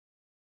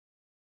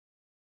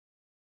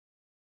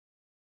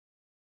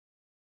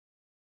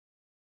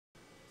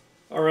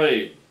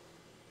Alright,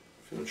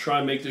 I'm going to try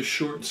and make this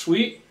short and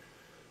sweet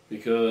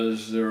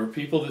because there are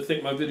people that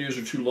think my videos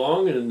are too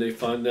long and they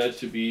find that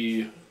to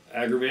be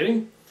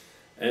aggravating.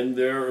 And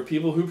there are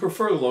people who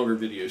prefer the longer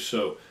videos.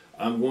 So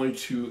I'm going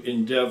to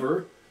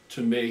endeavor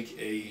to make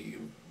a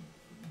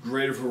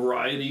greater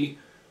variety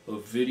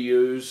of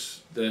videos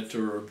that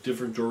are of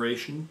different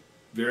duration,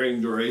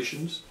 varying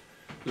durations,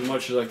 as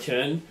much as I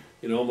can.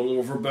 You know, I'm a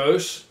little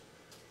verbose.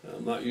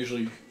 I'm not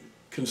usually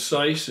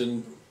concise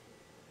and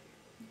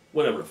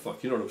whatever the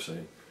fuck, you know what I'm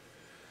saying.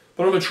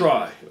 But I'm going to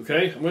try,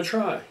 okay? I'm going to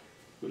try.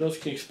 What else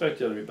can you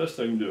expect out of me? Best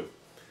I can do.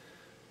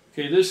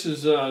 Okay, this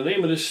is the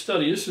name of this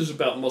study. This is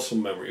about muscle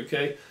memory,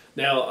 okay?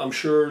 Now, I'm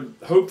sure,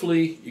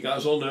 hopefully, you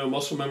guys all know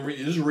muscle memory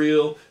is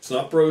real. It's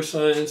not bro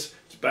science.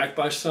 It's backed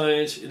by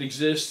science. It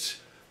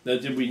exists. Now,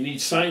 did we need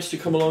science to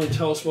come along and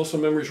tell us muscle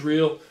memory is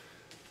real?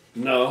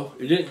 No,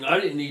 it didn't. I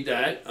didn't need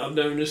that. I've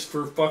known this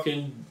for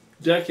fucking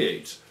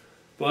decades.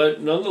 But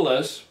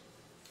nonetheless,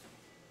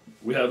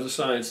 we have the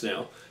science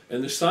now.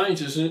 And the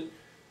science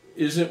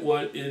isn't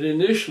what it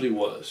initially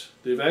was.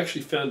 They've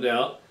actually found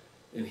out,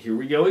 and here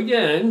we go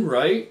again,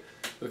 right?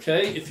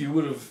 Okay, if you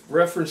would have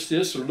referenced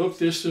this or looked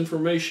this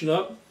information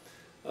up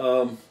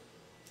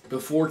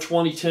before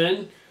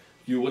 2010,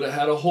 you would have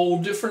had a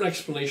whole different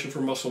explanation for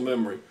muscle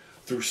memory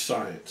through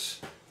science.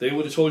 They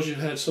would have told you it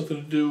had something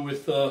to do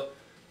with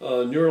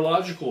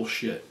neurological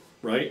shit,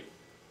 right?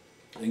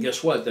 And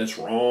guess what? That's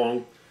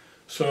wrong.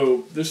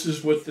 So this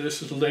is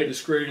the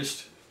latest,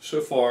 greatest so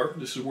far.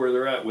 This is where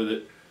they're at with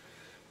it.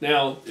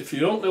 Now, if you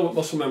don't know what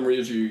muscle memory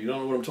is, or you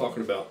don't know what I'm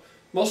talking about,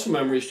 muscle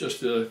memory is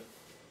just a,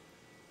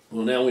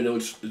 well, now we know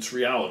it's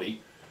reality,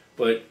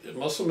 but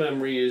muscle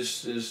memory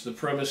is the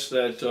premise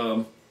that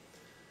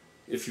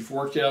if you've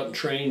worked out and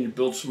trained, you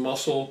built some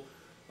muscle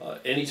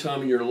any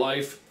time in your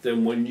life,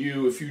 then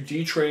if you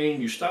detrain,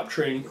 you stop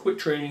training, quit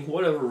training,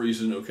 whatever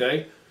reason,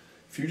 okay?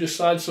 If you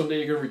decide someday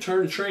you're going to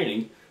return to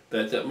training,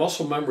 that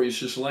muscle memory is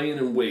just laying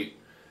in wait,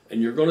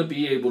 and you're going to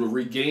be able to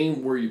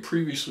regain where you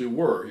previously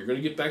were. You're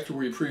going to get back to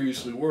where you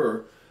previously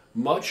were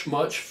much,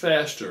 much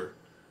faster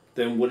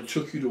than what it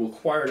took you to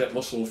acquire that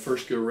muscle in the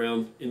first go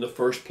around in the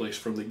first place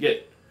from the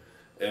get.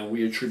 And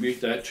we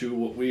attribute that to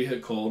what we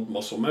had called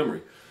muscle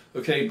memory.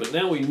 Okay, but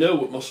now we know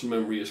what muscle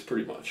memory is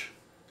pretty much.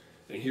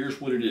 And here's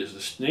what it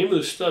is. The name of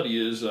the study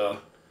is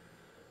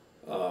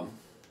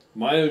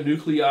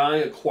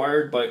Myonuclei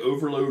acquired by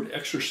overload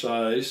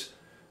exercise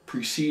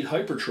precede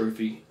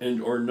hypertrophy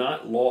and are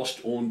not lost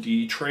on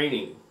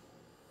detraining.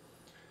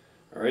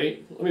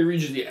 Alright, let me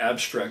read you the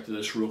abstract of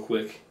this real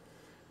quick.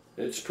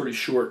 It's pretty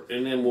short,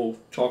 and then we'll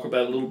talk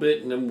about it a little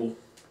bit, and then we'll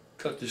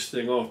cut this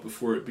thing off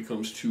before it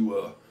becomes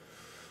too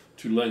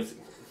lengthy.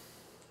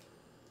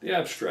 The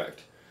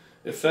abstract.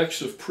 Effects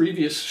of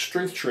previous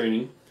strength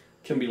training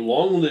can be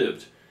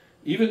long-lived,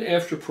 even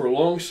after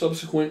prolonged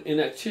subsequent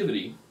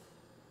inactivity,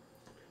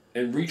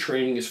 and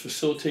retraining is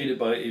facilitated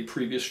by a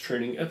previous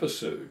training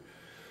episode.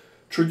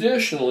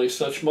 Traditionally,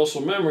 such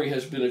muscle memory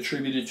has been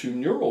attributed to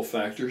neural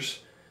factors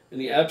in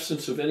the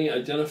absence of any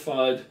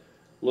identified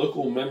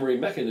local memory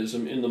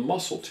mechanism in the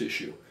muscle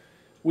tissue.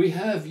 We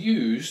have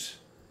used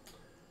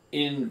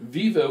in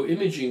vivo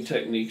imaging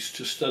techniques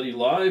to study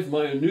live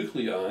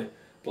myonuclei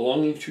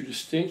belonging to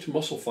distinct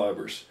muscle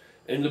fibers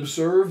and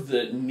observe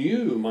that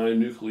new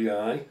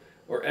myonuclei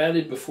are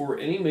added before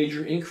any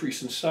major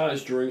increase in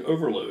size during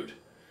overload.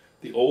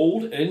 The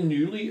old and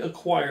newly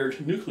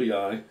acquired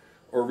nuclei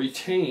are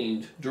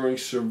retained during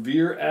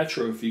severe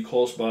atrophy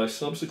caused by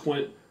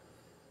subsequent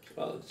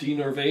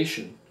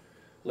denervation,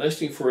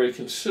 lasting for a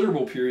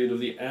considerable period of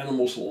the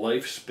animal's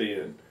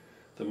lifespan.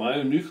 The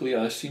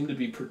myonuclei seem to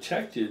be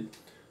protected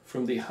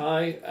from the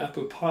high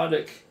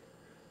apoptotic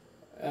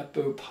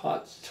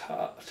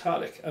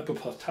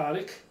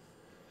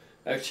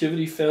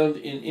activity found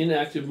in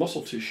inactive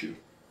muscle tissue.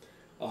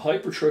 A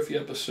hypertrophy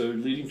episode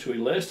leading to a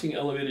lasting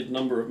elevated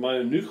number of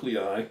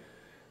myonuclei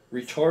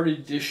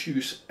retarded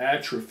disuse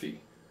atrophy,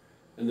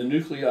 and the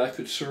nuclei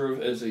could serve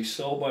as a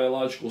cell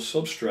biological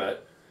substrate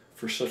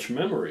for such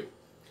memory.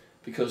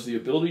 Because the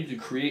ability to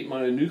create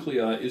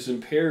myonuclei is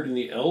impaired in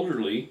the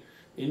elderly,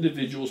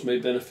 individuals may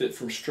benefit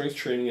from strength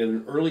training at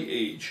an early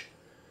age.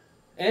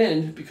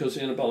 And because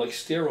anabolic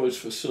steroids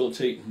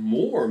facilitate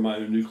more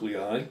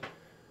myonuclei,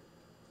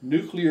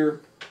 nuclear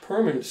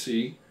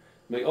permanency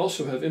may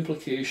also have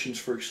implications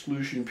for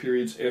exclusion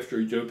periods after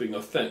a doping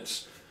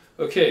offense.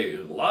 Okay,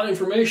 a lot of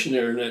information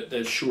there in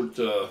that short,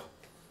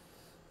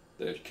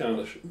 that kind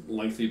of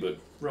lengthy but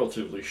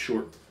relatively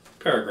short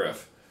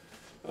paragraph.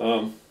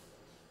 One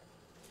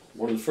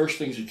of the first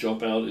things that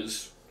jump out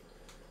is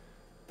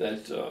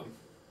that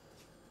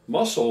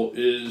muscle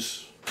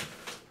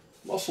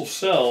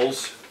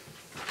cells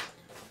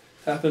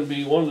happen to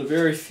be one of the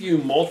very few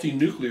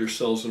multinuclear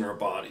cells in our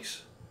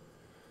bodies.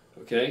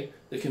 Okay?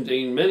 They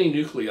contain many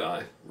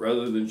nuclei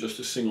rather than just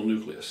a single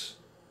nucleus.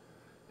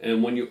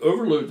 And when you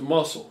overload the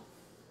muscle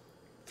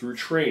through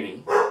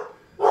training,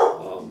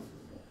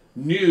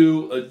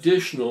 new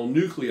additional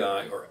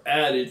nuclei are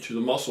added to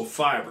the muscle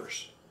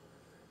fibers.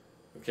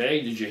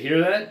 Okay, did you hear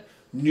that?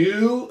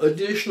 New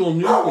additional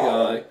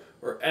nuclei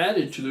are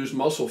added to those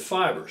muscle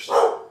fibers.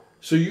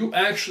 So you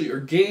actually are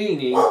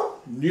gaining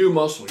new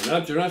muscle.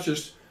 You're not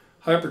just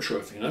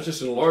hypertrophy, not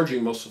just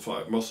enlarging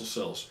muscle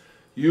cells.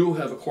 You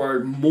have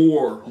acquired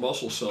more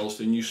muscle cells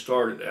than you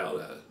started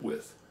out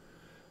with.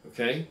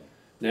 Okay?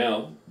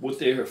 Now, what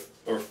they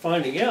are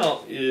finding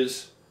out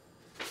is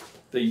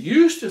they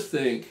used to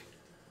think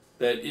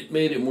that it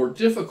made it more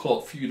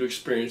difficult for you to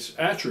experience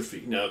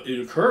atrophy. Now, it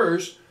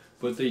occurs,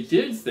 but they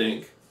did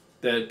think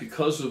that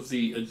because of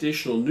the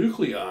additional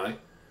nuclei,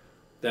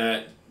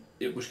 that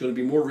it was going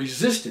to be more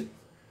resistant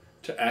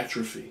to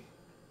atrophy.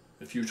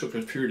 If you took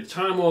a period of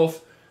time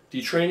off,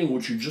 detraining,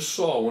 which you just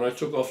saw when I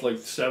took off like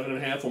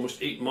 7.5,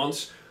 almost 8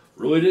 months,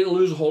 really didn't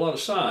lose a whole lot of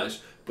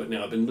size, but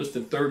now I've been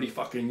lifting 30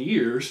 fucking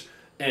years,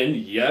 and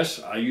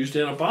yes, I used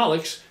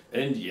anabolics,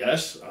 and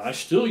yes, I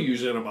still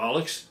use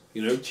anabolics,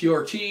 you know,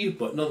 TRT,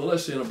 but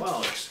nonetheless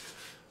anabolics.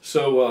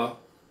 So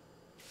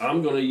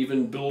I'm going to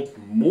even build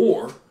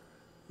more,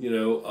 you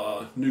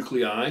know,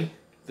 nuclei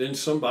than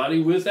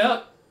somebody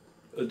without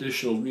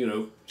additional, you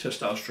know,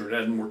 testosterone,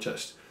 adding more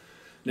test.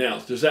 Now,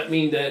 does that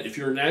mean that if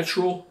you're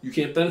natural, you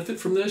can't benefit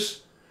from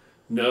this?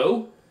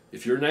 No.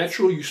 If you're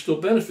natural, you still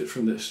benefit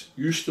from this.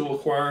 You still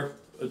acquire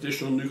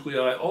additional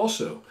nuclei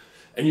also.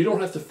 And you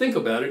don't have to think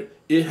about it.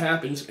 It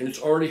happens, and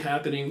it's already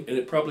happening, and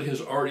it probably has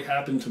already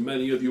happened to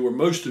many of you, or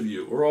most of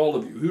you, or all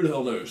of you. Who the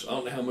hell knows? I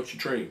don't know how much you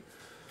train.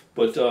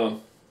 But the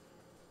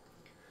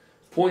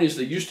point is,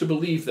 they used to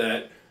believe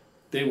that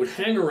they would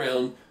hang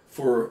around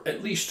for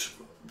at least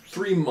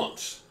 3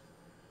 months,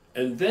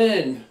 and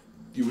then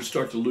you would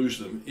start to lose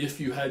them if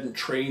you hadn't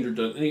trained or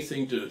done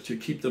anything to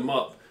keep them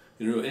up,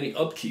 you know, any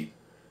upkeep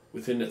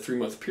within that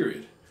 3-month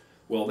period.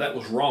 Well, that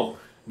was wrong.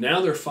 Now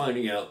they're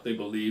finding out, they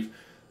believe,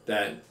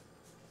 that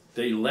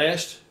they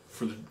last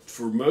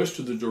for most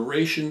of the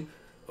duration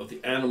of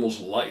the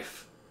animal's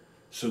life.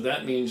 So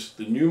that means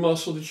the new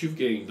muscle that you've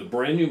gained, the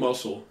brand new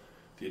muscle,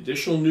 the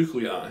additional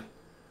nuclei,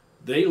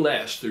 they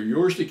last. They're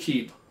yours to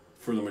keep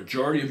for the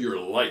majority of your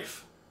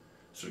life.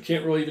 So you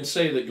can't really even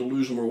say that you'll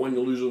lose them or when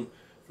you'll lose them.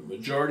 For the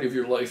majority of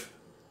your life,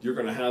 you're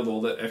going to have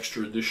all that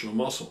extra additional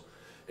muscle.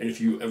 And if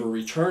you ever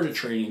return to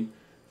training,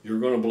 you're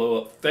going to blow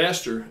up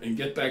faster and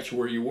get back to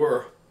where you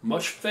were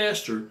much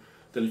faster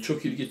than it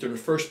took you to get there in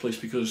the first place,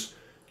 because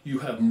you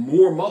have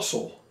more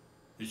muscle.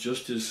 It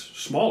just is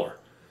smaller.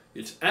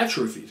 It's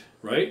atrophied,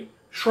 right?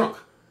 Shrunk,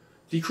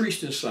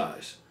 decreased in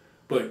size.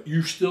 But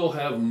you still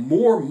have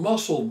more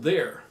muscle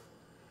there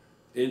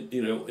in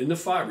the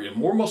fiber. You have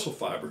more muscle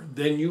fiber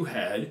than you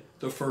had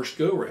the first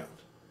go round.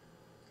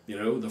 You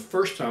know, the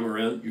first time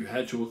around, you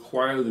had to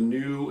acquire the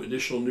new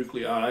additional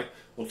nuclei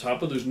on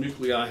top of those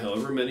nuclei,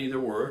 however many there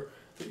were,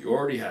 that you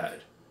already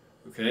had.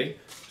 Okay?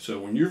 So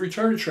when you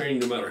return to training,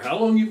 no matter how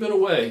long you've been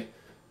away,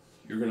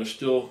 you're going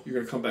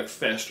to come back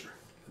faster.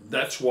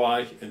 That's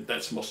why, and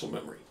that's muscle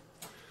memory.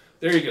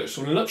 There you go.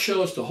 So in a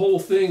nutshell, it's the whole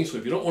thing. So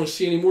if you don't want to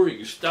see any more, you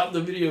can stop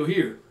the video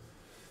here.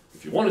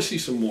 If you want to see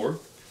some more,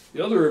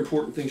 the other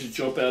important things that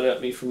jump out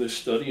at me from this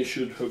study, and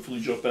should hopefully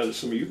jump out at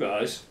some of you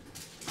guys,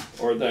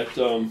 are that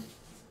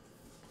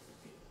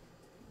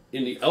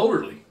in the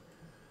elderly,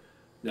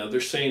 now they're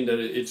saying that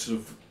it's a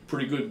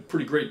pretty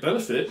great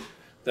benefit,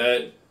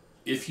 that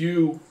if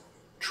you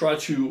try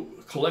to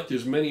collect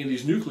as many of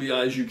these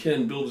nuclei as you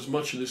can, build as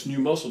much of this new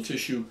muscle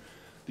tissue,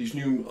 these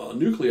new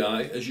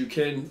nuclei as you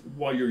can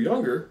while you're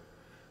younger,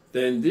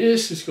 then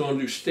this is going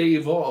to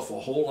stave off a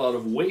whole lot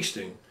of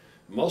wasting,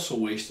 muscle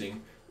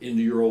wasting,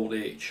 into your old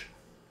age.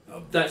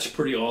 Now, that's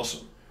pretty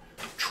awesome.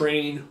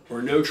 Train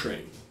or no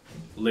train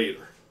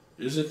later.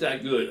 Isn't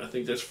that good? I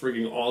think that's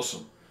frigging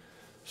awesome.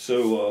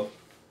 So,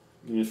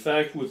 in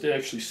fact, what they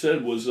actually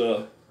said was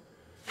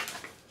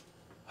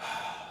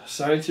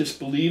scientists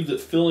believe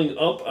that filling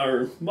up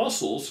our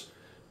muscles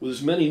with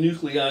as many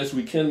nuclei as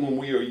we can when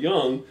we are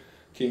young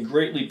can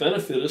greatly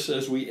benefit us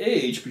as we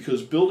age,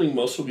 because building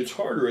muscle gets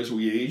harder as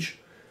we age,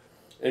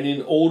 and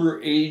in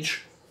older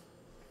age,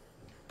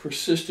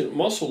 persistent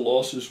muscle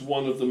loss is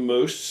one of the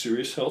most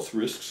serious health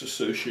risks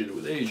associated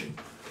with aging.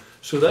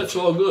 So that's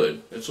all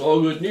good. That's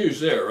all good news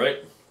there, right?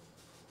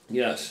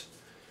 Yes.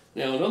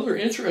 Now, another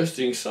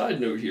interesting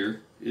side note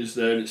here is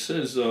that it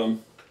says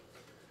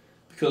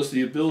because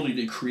the ability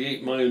to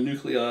create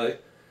myonuclei,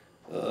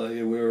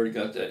 yeah, we already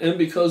got that, and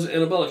because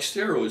anabolic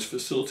steroids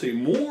facilitate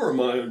more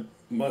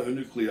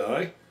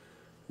myonuclei,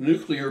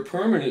 nuclear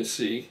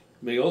permanency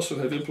may also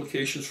have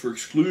implications for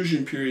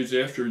exclusion periods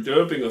after a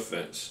doping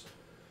offense.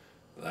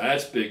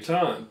 That's big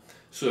time.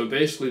 So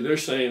basically they're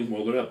saying,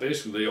 well, they're not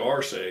basically, they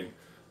are saying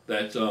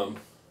that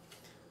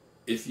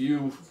if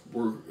you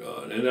were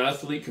an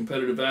athlete,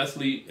 competitive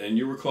athlete, and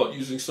you were caught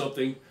using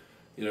something,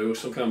 you know,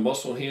 some kind of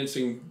muscle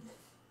enhancing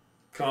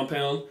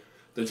compound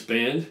that's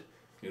banned,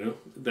 you know,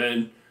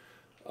 then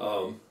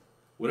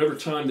whatever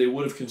time they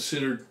would have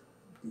considered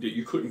that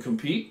you couldn't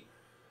compete,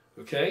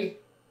 okay,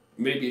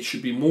 maybe it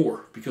should be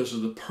more because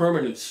of the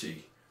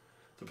permanency,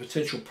 the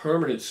potential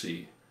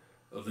permanency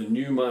of the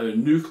new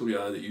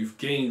myonuclei that you've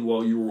gained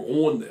while you were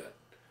on that.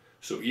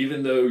 So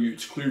even though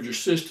it's cleared your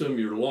system,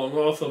 you're long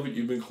off of it,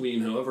 you've been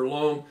clean however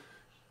long,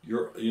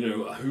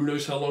 who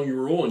knows how long you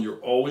were on, you're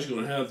always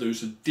going to have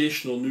those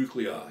additional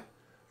nuclei.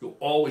 You'll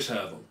always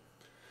have them.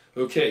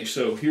 Okay,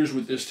 so here's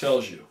what this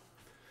tells you.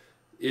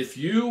 If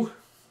you,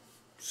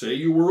 say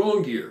you were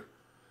on gear,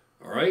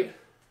 all right,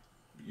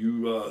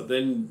 you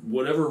then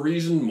whatever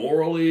reason,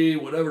 morally,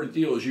 whatever the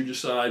deal is, you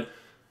decide,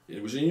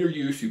 it was in your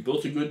youth, you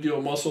built a good deal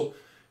of muscle,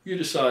 you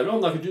decide, oh,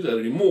 I'm not going to do that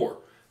anymore.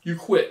 You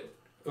quit.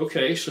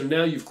 Okay, so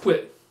now you've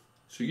quit.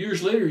 So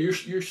years later,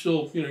 you're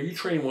still, you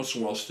train once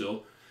in a while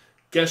still.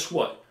 Guess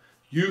what?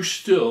 You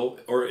still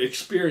are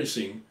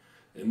experiencing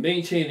and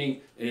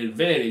maintaining an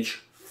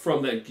advantage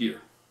from that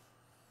gear.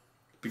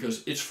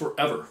 Because it's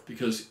forever.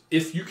 Because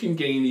if you can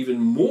gain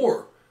even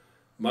more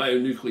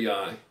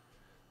myonuclei,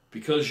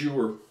 because you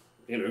were,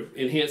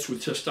 enhanced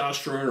with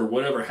testosterone or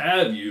whatever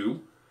have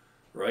you,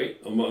 right?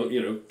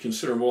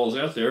 Consider them all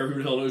out there.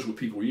 Who the hell knows what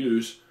people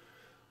use?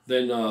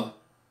 Then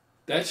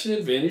that's an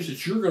advantage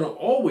that you're going to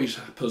always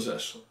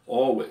possess.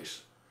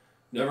 Always.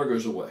 Never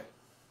goes away.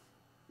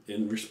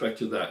 In respect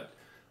to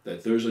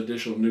that those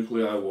additional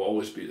nuclei will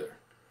always be there.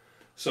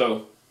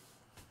 So,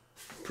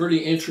 pretty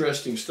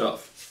interesting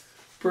stuff.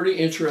 Pretty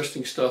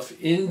interesting stuff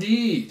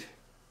indeed.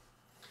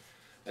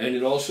 And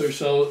it also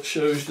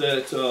shows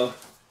that,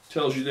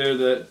 tells you there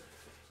that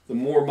the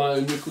more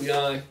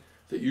myonuclei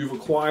that you've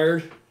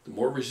acquired, the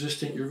more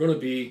resistant you're going to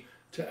be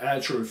to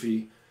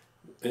atrophy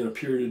in a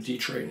period of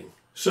detraining.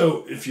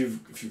 So if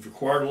you've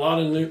acquired a lot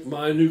of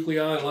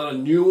myonuclei, a lot of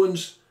new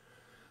ones,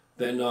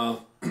 then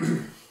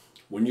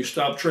when you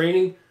stop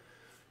training,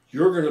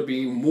 you're going to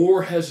be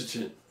more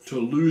hesitant to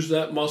lose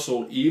that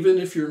muscle, even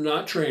if you're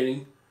not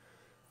training,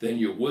 than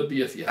you would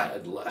be if you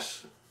had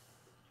less.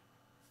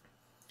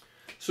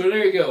 So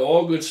there you go,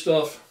 all good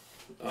stuff.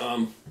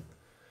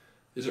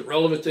 Is it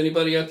relevant to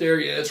anybody out there?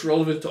 Yeah, it's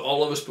relevant to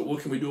all of us, but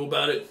what can we do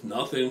about it?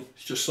 Nothing.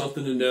 It's just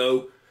something to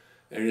know,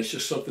 and it's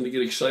just something to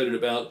get excited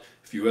about.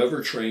 If you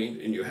ever trained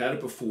and you had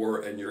it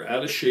before and you're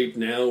out of shape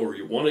now, or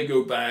you want to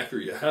go back, or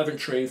you haven't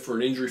trained for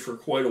an injury for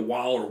quite a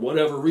while, or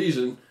whatever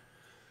reason,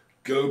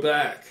 go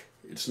back.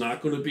 It's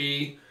not going to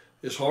be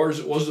as hard as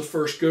it was the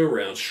first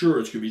go-round. Sure,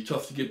 it's going to be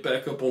tough to get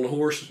back up on the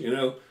horse.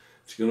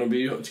 It's going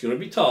to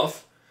be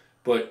tough,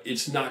 but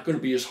it's not going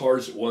to be as hard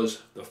as it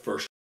was the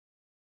first.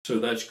 So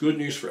that's good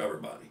news for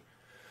everybody.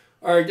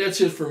 All right,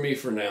 that's it for me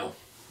for now.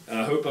 And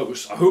I hope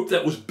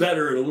that was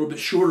better and a little bit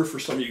shorter for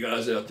some of you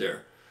guys out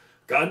there.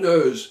 God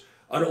knows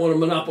I don't want to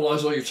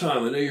monopolize all your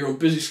time. I know you're on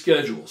busy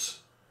schedules.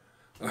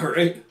 All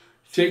right,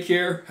 take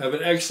care. Have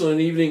an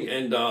excellent evening,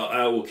 and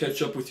I will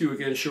catch up with you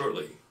again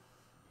shortly.